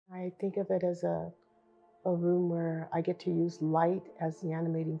I think of it as a room where I get to use light as the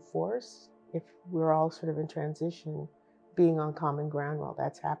animating force. If we're all sort of in transition, being on common ground while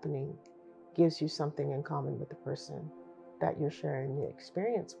that's happening gives you something in common with the person that you're sharing the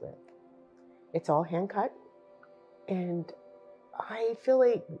experience with. It's all hand cut, and I feel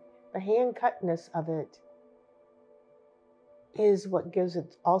like the hand cutness of it is what gives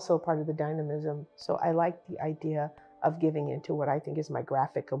it also part of the dynamism. So I like the idea of giving into what I think is my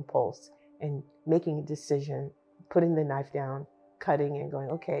graphic impulse and making a decision, putting the knife down, cutting and going,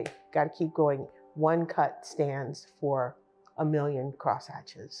 okay, got to keep going. One cut stands for a million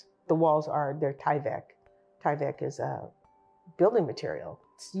crosshatches. The walls they're Tyvek. Tyvek is a building material.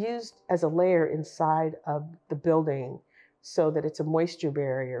 It's used as a layer inside of the building so that it's a moisture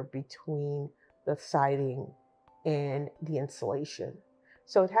barrier between the siding and the insulation.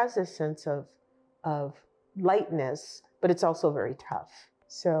 So it has this sense of lightness, but it's also very tough.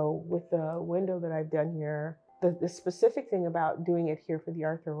 So with the window that I've done here, the specific thing about doing it here for the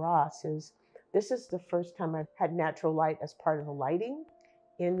Arthur Ross is this is the first time I've had natural light as part of the lighting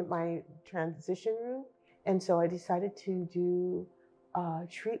in my transition room. And so I decided to do a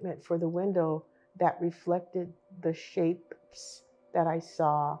treatment for the window that reflected the shapes that I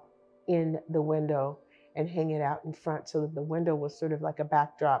saw in the window and hang it out in front so that the window was sort of like a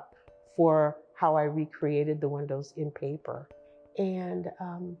backdrop for how I recreated the windows in paper. And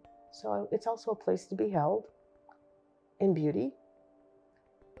so it's also a place to be held in beauty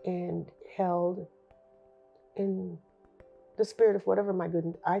and held in the spirit of whatever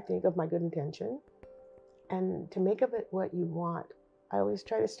I think of my good intention. And to make of it what you want, I always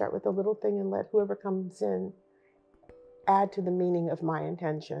try to start with a little thing and let whoever comes in add to the meaning of my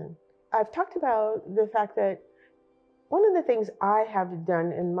intention. I've talked about the fact that one of the things I have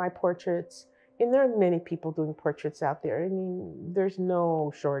done in my portraits, and there are many people doing portraits out there. I mean, there's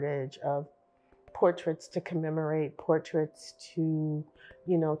no shortage of portraits to commemorate, portraits to,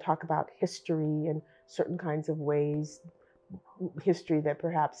 talk about history in certain kinds of ways, history that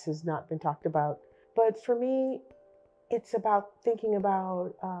perhaps has not been talked about. But for me, it's about thinking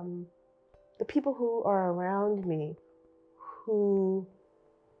about the people who are around me, who,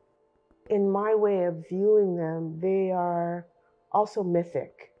 in my way of viewing them, they are also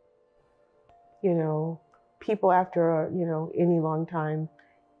mythic. People after, any long time,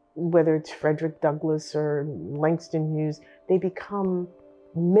 whether it's Frederick Douglass or Langston Hughes, they become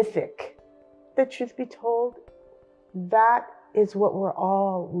mythic. The truth be told, that is what we're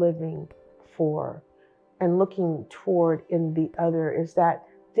all living for and looking toward in the other, is that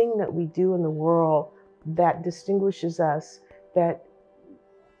thing that we do in the world that distinguishes us, that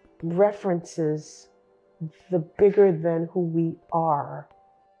references the bigger than who we are.